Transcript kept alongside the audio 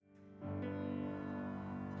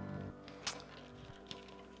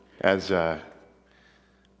As I've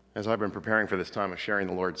been preparing for this time of sharing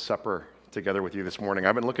the Lord's Supper together with you this morning,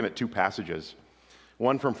 I've been looking at two passages.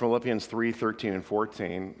 One from Philippians 3:13 and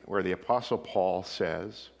 14, where the Apostle Paul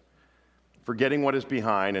says, "Forgetting what is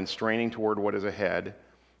behind and straining toward what is ahead,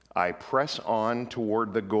 I press on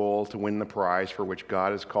toward the goal to win the prize for which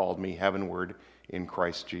God has called me heavenward in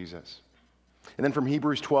Christ Jesus." And then from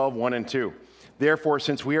Hebrews 12:1 and 2, "Therefore,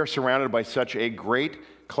 since we are surrounded by such a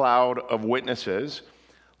great cloud of witnesses,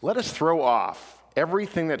 let us throw off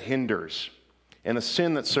everything that hinders and the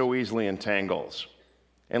sin that so easily entangles.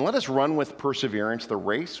 And let us run with perseverance the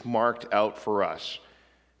race marked out for us,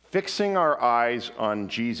 fixing our eyes on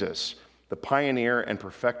Jesus, the pioneer and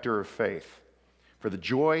perfecter of faith. For the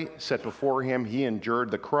joy set before him, he endured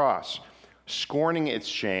the cross, scorning its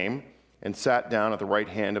shame, and sat down at the right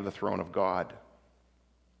hand of the throne of God."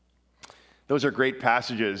 Those are great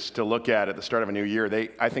passages to look at the start of a new year.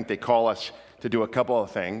 I think they call us to do a couple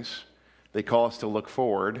of things. They call us to look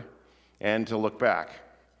forward and to look back.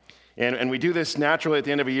 And we do this naturally at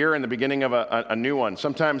the end of a year and the beginning of a new one.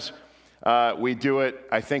 Sometimes we do it,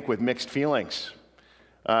 I think, with mixed feelings.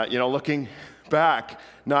 Looking back,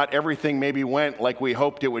 not everything maybe went like we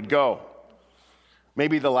hoped it would go.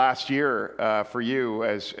 Maybe the last year for you,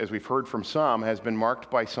 as we've heard from some, has been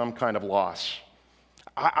marked by some kind of loss.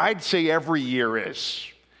 I'd say every year is.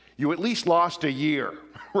 You at least lost a year,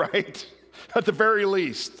 right? At the very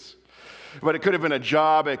least. But it could have been a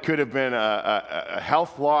job, it could have been a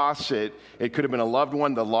health loss, it could have been a loved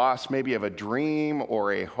one, the loss maybe of a dream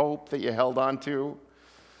or a hope that you held on to.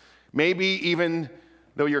 Maybe even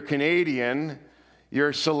though you're Canadian,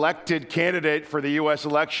 your selected candidate for the U.S.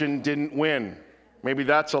 election didn't win. Maybe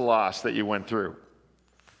that's a loss that you went through.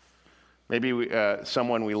 Maybe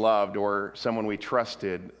someone we loved or someone we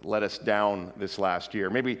trusted let us down this last year.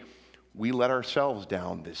 Maybe we let ourselves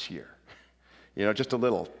down this year. Just a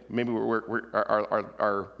little. Maybe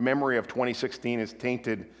our memory of 2016 is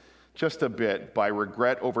tainted just a bit by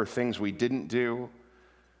regret over things we didn't do,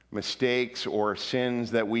 mistakes or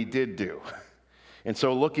sins that we did do. And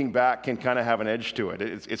so looking back can kind of have an edge to it.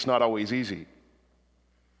 It's not always easy.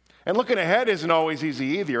 And looking ahead isn't always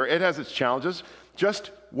easy either. It has its challenges.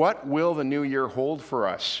 Just what will the new year hold for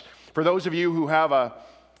us? For those of you who have a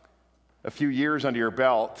few years under your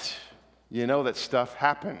belt, you know that stuff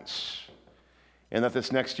happens. And that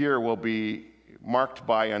this next year will be marked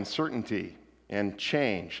by uncertainty and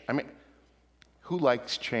change. I mean, who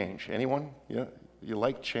likes change? Anyone? You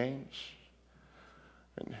like change?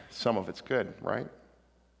 And some of it's good, right?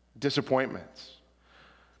 Disappointments.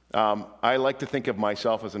 I like to think of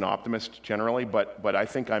myself as an optimist generally, but I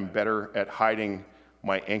think I'm better at hiding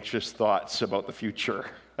my anxious thoughts about the future.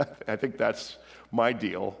 I think that's my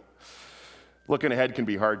deal. Looking ahead can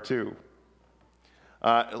be hard too.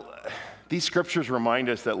 These scriptures remind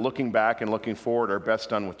us that looking back and looking forward are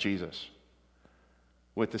best done with Jesus,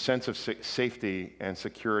 with the sense of safety and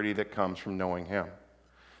security that comes from knowing him,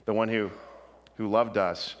 the one who loved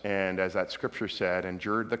us and, as that scripture said,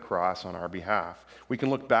 endured the cross on our behalf. We can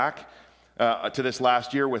look back to this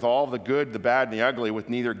last year with all the good, the bad, and the ugly, with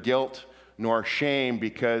neither guilt nor shame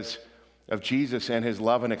because of Jesus and his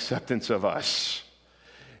love and acceptance of us.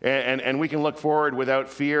 And we can look forward without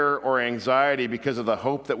fear or anxiety because of the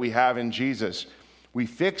hope that we have in Jesus. We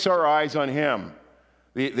fix our eyes on him,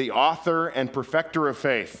 the author and perfecter of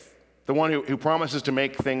faith, the one who promises to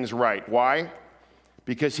make things right. Why?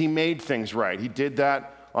 Because he made things right. He did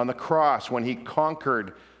that on the cross when he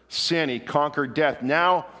conquered sin, he conquered death.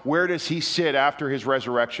 Now, where does he sit after his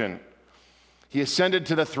resurrection? He ascended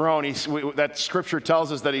to the throne. That scripture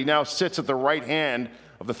tells us that he now sits at the right hand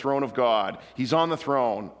of the throne of God. He's on the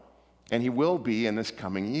throne, and he will be in this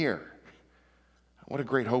coming year. What a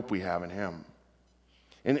great hope we have in him.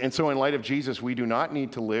 And so in light of Jesus, we do not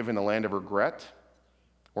need to live in the land of regret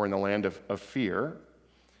or in the land of fear.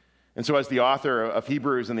 And so as the author of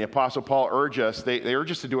Hebrews and the Apostle Paul urge us, they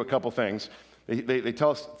urge us to do a couple things. They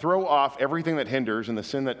tell us, throw off everything that hinders and the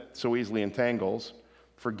sin that so easily entangles,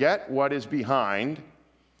 forget what is behind,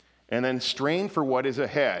 and then strain for what is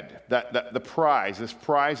ahead, the prize, this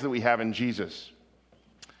prize that we have in Jesus.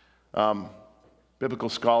 Biblical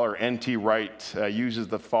scholar N.T. Wright uses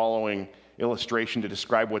the following illustration to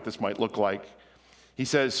describe what this might look like. He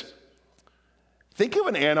says, think of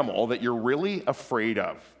an animal that you're really afraid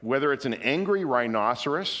of, whether it's an angry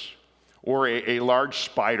rhinoceros or a large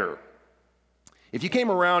spider. If you came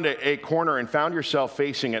around a corner and found yourself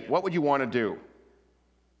facing it, what would you want to do?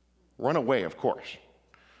 Run away, of course.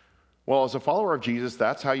 Well, as a follower of Jesus,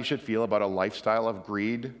 that's how you should feel about a lifestyle of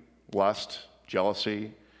greed, lust,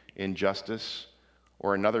 jealousy, injustice,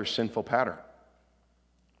 or another sinful pattern.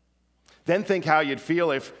 Then think how you'd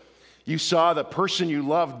feel if You saw the person you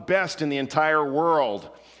loved best in the entire world,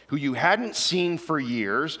 who you hadn't seen for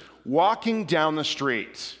years, walking down the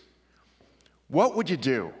street. What would you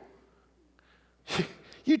do?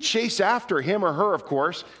 You'd chase after him or her, of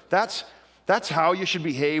course. That's how you should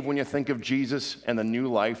behave when you think of Jesus and the new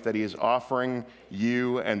life that he is offering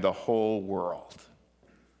you and the whole world.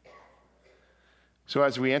 So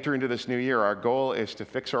as we enter into this new year, our goal is to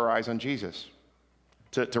fix our eyes on Jesus,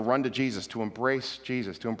 to run to Jesus, to embrace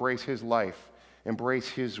his life, embrace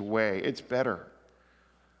his way. It's better.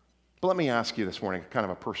 But let me ask you this morning kind of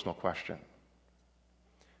a personal question.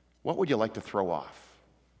 What would you like to throw off?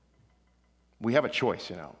 We have a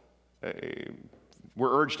choice,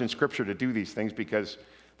 We're urged in Scripture to do these things because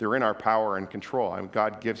they're in our power and control. And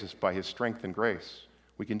God gives us by his strength and grace.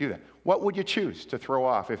 We can do that. What would you choose to throw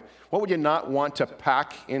off? What would you not want to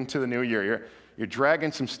pack into the new year? You're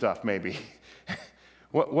dragging some stuff maybe.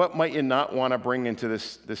 What might you not want to bring into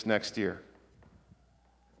this next year?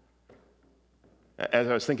 As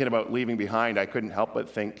I was thinking about leaving behind, I couldn't help but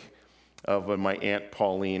think of when my Aunt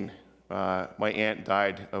Pauline, my aunt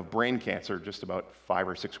died of brain cancer just about 5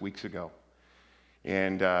 or 6 weeks ago.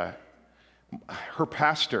 And her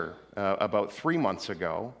pastor, about 3 months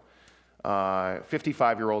ago,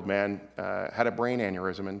 55-year-old man, had a brain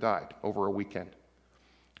aneurysm and died over a weekend,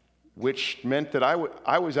 which meant that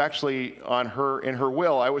I was actually in her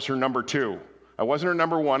will, I was her number 2. I wasn't her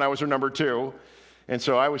number 1, I was her number 2. And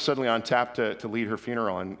so I was suddenly on tap to lead her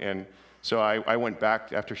funeral. And so I went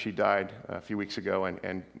back after she died a few weeks ago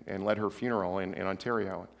and led her funeral in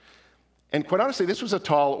Ontario. And quite honestly, this was a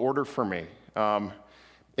tall order for me.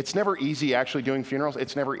 It's never easy actually doing funerals.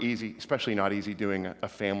 It's never easy, especially not easy doing a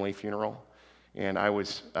family funeral. And I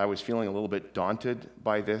was feeling a little bit daunted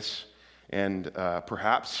by this, and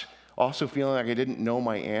perhaps also feeling like I didn't know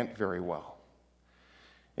my aunt very well.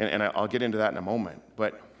 And I'll get into that in a moment.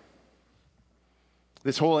 But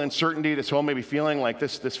this whole uncertainty, this whole maybe feeling like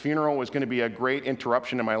this funeral was going to be a great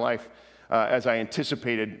interruption in my life, as I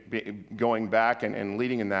anticipated going back and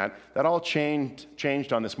leading in that all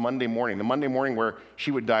changed on this Monday morning, the Monday morning where she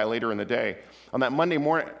would die later in the day. On that Monday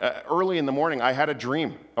morning, early in the morning, I had a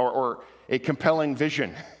dream or a compelling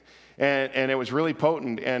vision, and it was really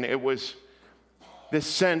potent, and it was this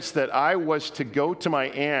sense that I was to go to my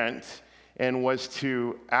aunt and was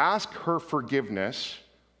to ask her forgiveness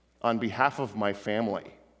on behalf of my family.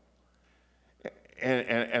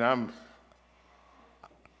 And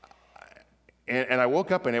I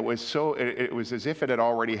woke up and it was as if it had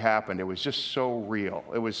already happened. It was just so real.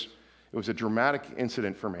 It was a dramatic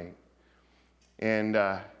incident for me. And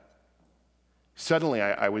suddenly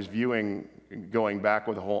I was going back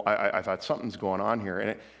with I thought something's going on here.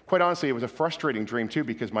 And quite honestly, it was a frustrating dream too,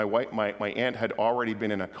 because my aunt had already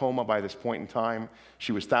been in a coma by this point in time.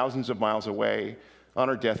 She was thousands of miles away on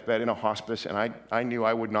her deathbed in a hospice, and I knew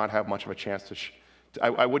I would not have much of a chance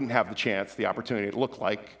I wouldn't have the opportunity, it looked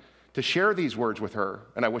like, to share these words with her,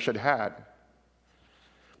 and I wish I'd had.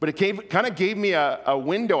 But it kind of gave me a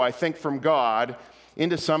window, I think, from God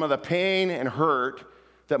into some of the pain and hurt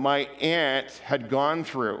that my aunt had gone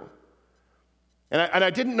through. And I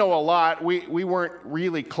didn't know a lot. We weren't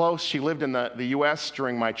really close. She lived in the U.S.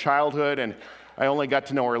 during my childhood, and I only got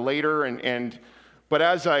to know her later. But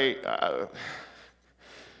as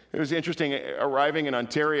it was interesting arriving in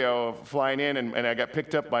Ontario, flying in, and I got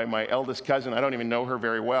picked up by my eldest cousin. I don't even know her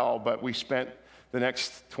very well, but we spent the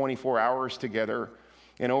next 24 hours together.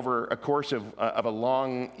 And over a course of a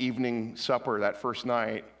long evening supper that first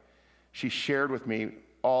night, she shared with me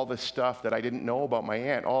all this stuff that I didn't know about my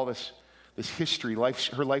aunt, all this history,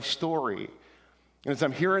 her life story. And as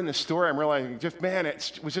I'm hearing this story, I'm realizing,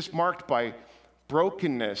 it was just marked by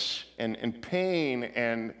brokenness and pain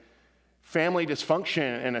and family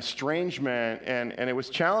dysfunction and estrangement, and it was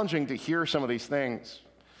challenging to hear some of these things.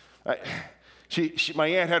 My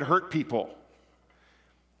aunt had hurt people,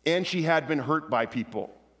 and she had been hurt by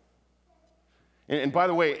people. And by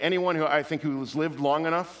the way, anyone who's lived long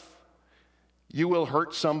enough, you will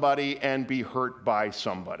hurt somebody and be hurt by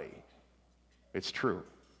somebody. It's true.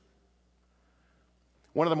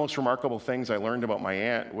 One of the most remarkable things I learned about my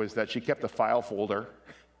aunt was that she kept a file folder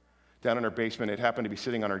down in her basement. It happened to be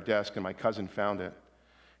sitting on her desk, and my cousin found it.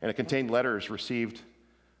 And it contained letters received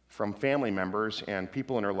from family members and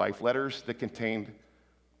people in her life, letters that contained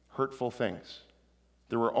hurtful things.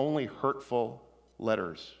 There were only hurtful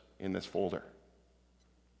letters in this folder.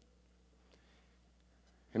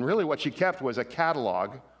 And really what she kept was a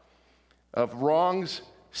catalog of wrongs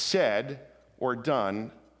said or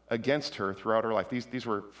done against her throughout her life. These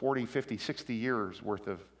were 40, 50, 60 years worth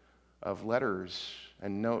of letters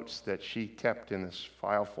and notes that she kept in this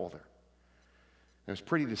file folder. It was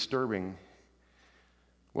pretty disturbing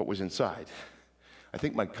what was inside. I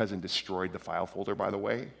think my cousin destroyed the file folder, by the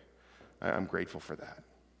way. I'm grateful for that.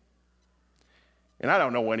 And I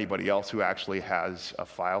don't know anybody else who actually has a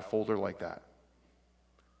file folder like that.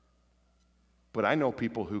 But I know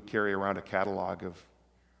people who carry around a catalog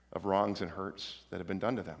of wrongs and hurts that have been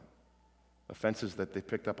done to them, offenses that they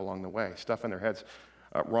picked up along the way, stuff in their heads,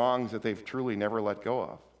 wrongs that they've truly never let go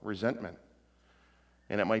of, resentment.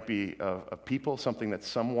 And it might be of people, something that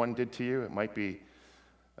someone did to you. It might be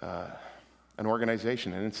an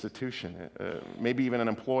organization, an institution, maybe even an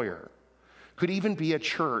employer. Could even be a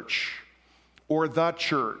church or the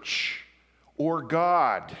church or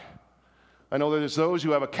God. I know there's those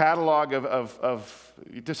who have a catalog of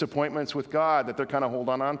disappointments with God that they're kind of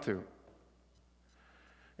holding on to.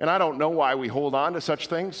 And I don't know why we hold on to such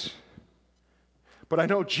things, but I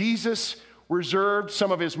know Jesus reserved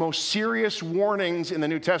some of his most serious warnings in the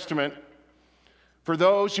New Testament for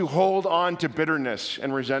those who hold on to bitterness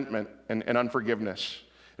and resentment and unforgiveness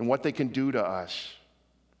and what they can do to us.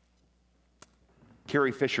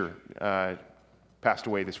 Carrie Fisher passed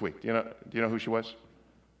away this week. Do you know who she was?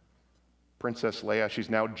 Princess Leia. She's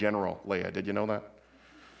now General Leia. Did you know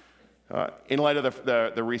that? In light of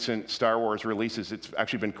the recent Star Wars releases, it's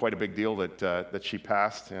actually been quite a big deal that she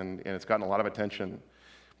passed, and it's gotten a lot of attention.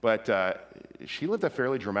 But she lived a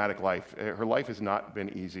fairly dramatic life. Her life has not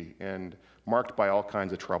been easy and marked by all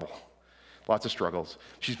kinds of trouble, lots of struggles.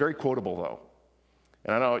 She's very quotable, though.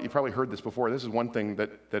 And I know you've probably heard this before. This is one thing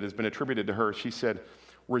that has been attributed to her. She said,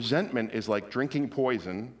 resentment is like drinking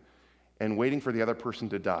poison and waiting for the other person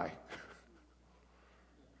to die.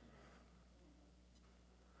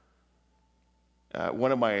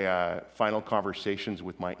 One of my final conversations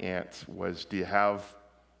with my aunt was, do you have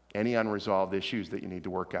any unresolved issues that you need to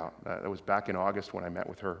work out? That was back in August when I met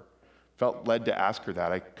with her. Felt led to ask her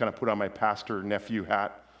that. I kind of put on my pastor nephew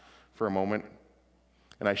hat for a moment.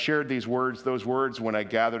 And I shared those words when I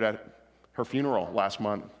gathered at her funeral last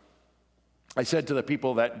month. I said to the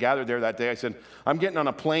people that gathered there that day, I said, I'm getting on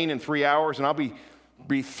a plane in 3 hours and I'll be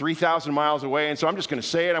 3,000 miles away. And so I'm just going to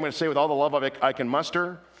say it. I'm going to say with all the love I can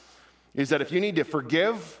muster, is that if you need to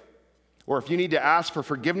forgive or if you need to ask for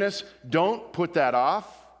forgiveness, don't put that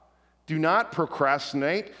off. Do not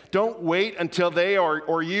procrastinate. Don't wait until they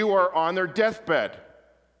or you are on their deathbed.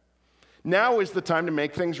 Now is the time to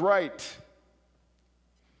make things right.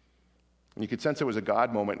 And you could sense it was a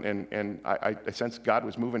God moment, and I sensed God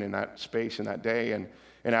was moving in that space in that day. And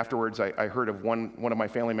afterwards, I heard of one of my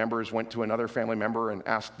family members went to another family member and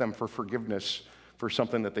asked them for forgiveness for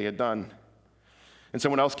something that they had done. And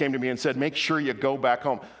someone else came to me and said, make sure you go back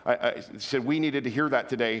home. I said, we needed to hear that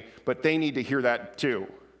today, but they need to hear that too.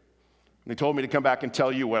 And they told me to come back and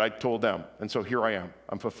tell you what I told them. And so here I am.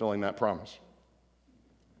 I'm fulfilling that promise.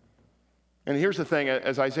 And here's the thing,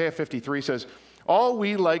 as Isaiah 53 says, all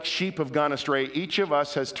we like sheep have gone astray. Each of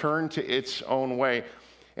us has turned to its own way.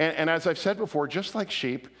 And as I've said before, just like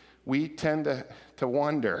sheep, we tend to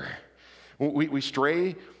wander. We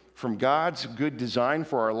stray from God's good design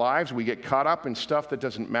for our lives. We get caught up in stuff that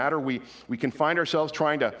doesn't matter. We can find ourselves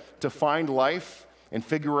trying to find life and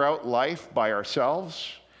figure out life by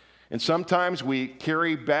ourselves. And sometimes we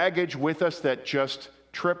carry baggage with us that just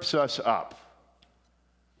trips us up.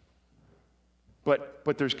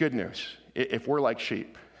 But there's good news. If we're like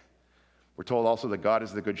sheep, we're told also that God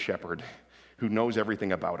is the good shepherd who knows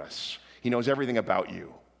everything about us. He knows everything about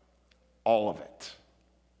you, all of it.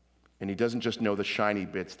 And he doesn't just know the shiny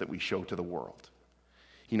bits that we show to the world.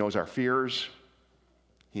 He knows our fears.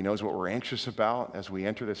 He knows what we're anxious about as we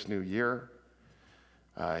enter this new year.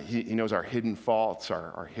 He knows our hidden faults,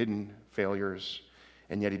 our hidden failures,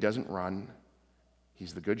 and yet he doesn't run.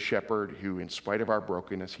 He's the good shepherd who, in spite of our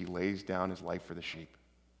brokenness, he lays down his life for the sheep.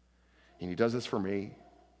 And he does this for me,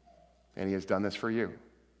 and he has done this for you.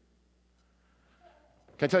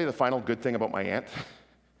 Can I tell you the final good thing about my aunt?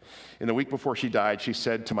 In the week before she died, she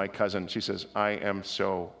said to my cousin, she says, I am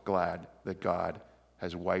so glad that God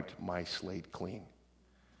has wiped my slate clean.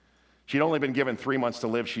 She'd only been given 3 months to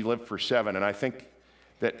live. She lived for 7, and I think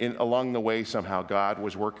that along the way, somehow, God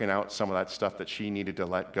was working out some of that stuff that she needed to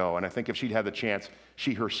let go. And I think if she'd had the chance,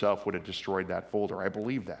 she herself would have destroyed that folder. I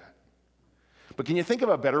believe that. But can you think of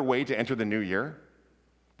a better way to enter the new year,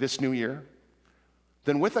 this new year,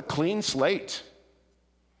 than with a clean slate?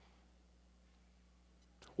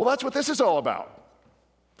 Well, that's what this is all about.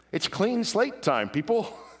 It's clean slate time,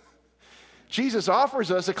 people. Jesus offers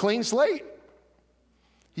us a clean slate.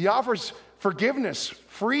 He offers forgiveness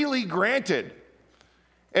freely granted.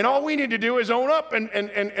 And all we need to do is own up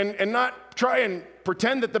and not try and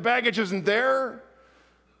pretend that the baggage isn't there,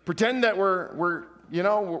 pretend that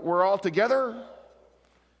we're all together.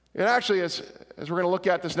 And actually, as we're going to look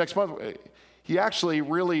at this next month, he actually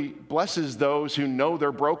really blesses those who know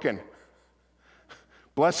they're broken.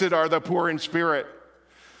 Blessed are the poor in spirit.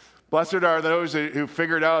 Blessed are those who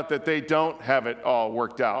figured out that they don't have it all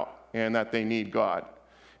worked out and that they need God.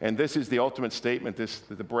 And this is the ultimate statement.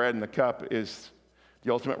 The bread and the cup is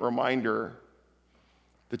the ultimate reminder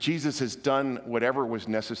that Jesus has done whatever was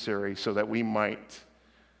necessary so that we might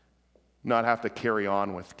not have to carry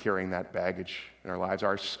on with carrying that baggage in our lives.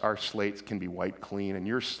 Our slates can be wiped clean, and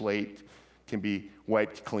your slate can be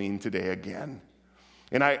wiped clean today again.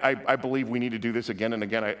 And I believe we need to do this again and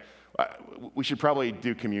again. We should probably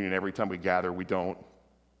do communion every time we gather. We don't.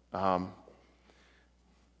 But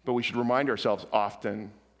we should remind ourselves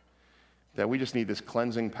often that we just need this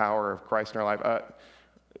cleansing power of Christ in our life.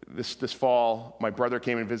 This fall, my brother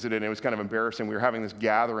came and visited, and it was kind of embarrassing. We were having this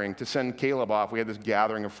gathering to send Caleb off. We had this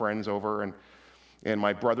gathering of friends over, and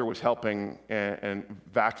my brother was helping and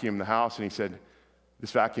vacuum the house, and he said,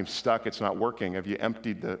 "This vacuum's stuck. It's not working. Have you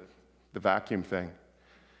emptied the vacuum thing?"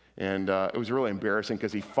 And it was really embarrassing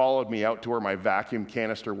because he followed me out to where my vacuum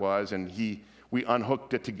canister was, and we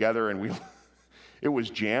unhooked it together, and it was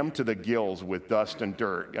jammed to the gills with dust and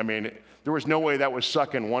dirt. I mean, there was no way that was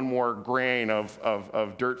sucking one more grain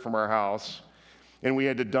of dirt from our house, and we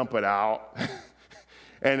had to dump it out.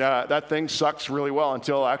 And that thing sucks really well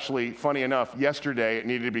until actually, funny enough, yesterday it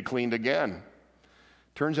needed to be cleaned again.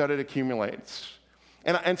 Turns out it accumulates.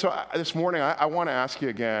 And so this morning, I want to ask you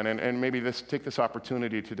again, and maybe take this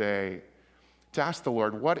opportunity today to ask the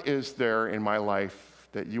Lord, what is there in my life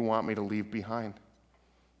that you want me to leave behind?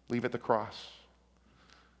 Leave at the cross.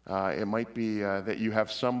 It might be that you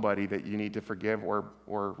have somebody that you need to forgive or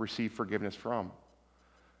receive forgiveness from.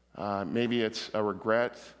 Maybe it's a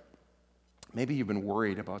regret. Maybe you've been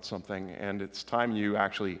worried about something, and it's time you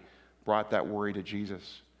actually brought that worry to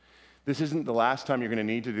Jesus. This isn't the last time you're going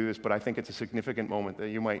to need to do this, but I think it's a significant moment that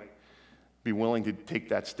you might be willing to take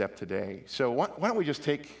that step today. So why don't we just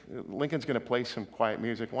Lincoln's going to play some quiet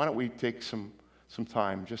music. Why don't we take some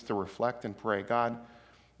time just to reflect and pray, God,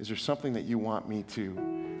 is there something that you want me to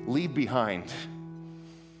leave behind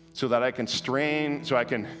so that I can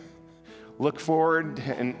look forward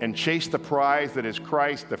and chase the prize that is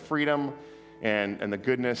Christ, the freedom and the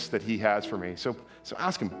goodness that he has for me. So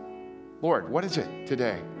ask him, Lord, what is it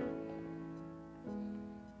today?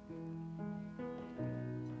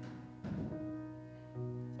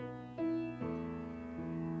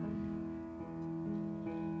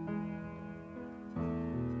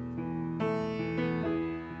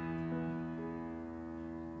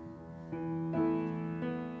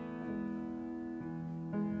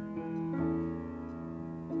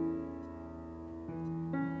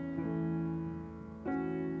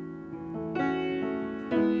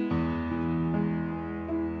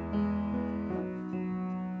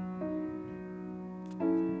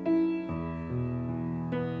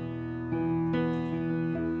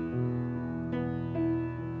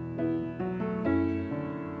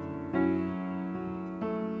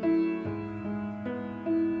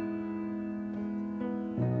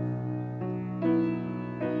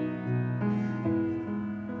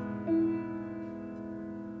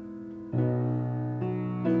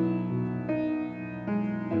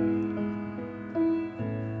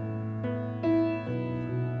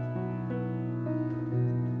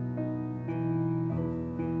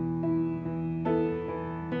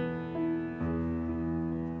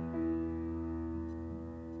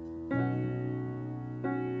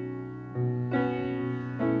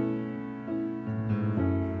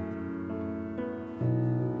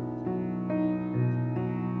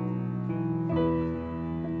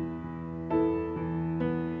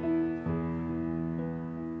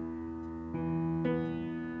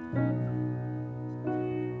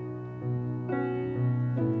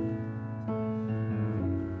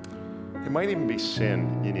 It might even be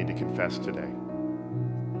sin you need to confess today.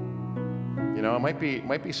 You know, it might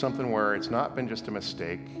be something where it's not been just a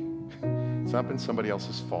mistake. It's not been somebody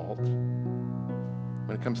else's fault.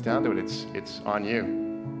 When it comes down to it, it's on you.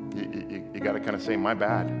 You got to kind of say, my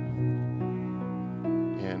bad.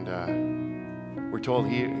 And we're told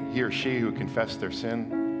he or she who confessed their sin,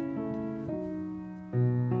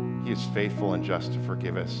 he is faithful and just to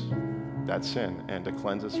forgive us that sin and to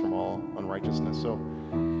cleanse us from all unrighteousness. So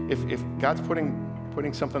if God's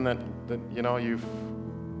putting something that you know you've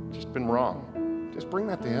just been wrong, just bring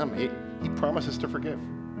that to him. He promises to forgive.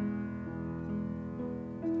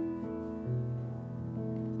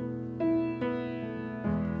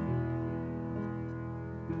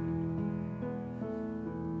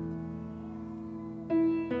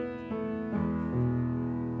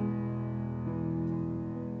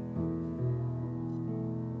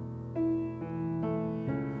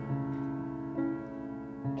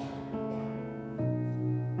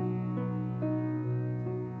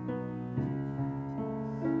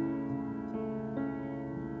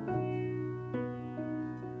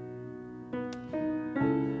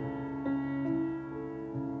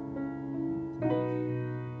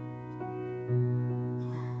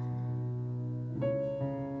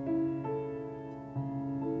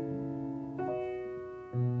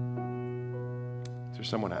 Is there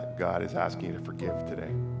someone that God is asking you to forgive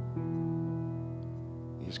today?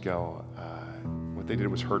 You just go, what they did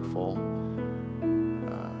was hurtful,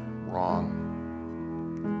 wrong.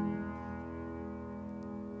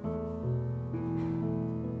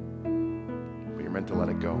 But you're meant to let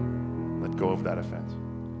it go. Let go of that offense.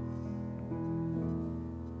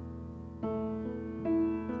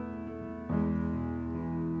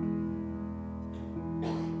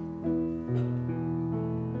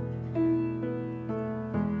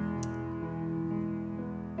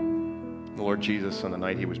 The Lord Jesus, on the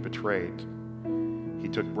night he was betrayed, he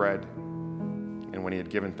took bread, and when he had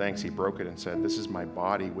given thanks, he broke it and said, "This is my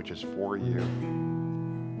body, which is for you.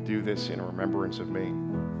 Do this in remembrance of me."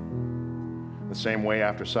 The same way,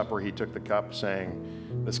 after supper, he took the cup, saying,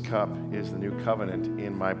 "This cup is the new covenant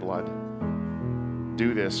in my blood.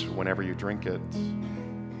 Do this whenever you drink it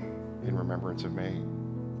in remembrance of me."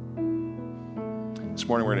 This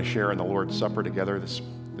morning, we're going to share in the Lord's Supper together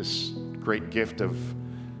this great gift of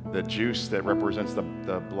the juice that represents the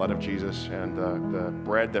blood of Jesus and the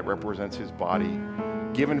bread that represents his body,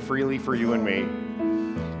 given freely for you and me.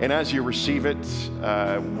 And as you receive it,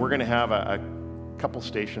 we're going to have a couple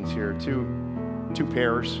stations here, two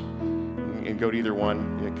pairs, and go to either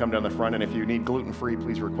one. You come down the front, and if you need gluten-free,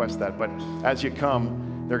 please request that. But as you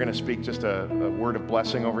come, they're going to speak just a word of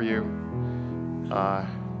blessing over you.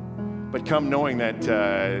 But come knowing that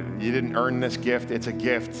you didn't earn this gift. It's a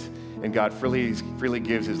gift. And God freely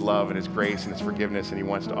gives his love and his grace and his forgiveness, and he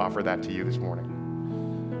wants to offer that to you this morning.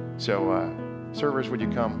 So, servers, would you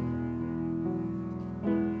come?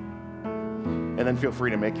 And then feel free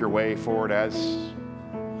to make your way forward as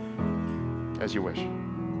you wish.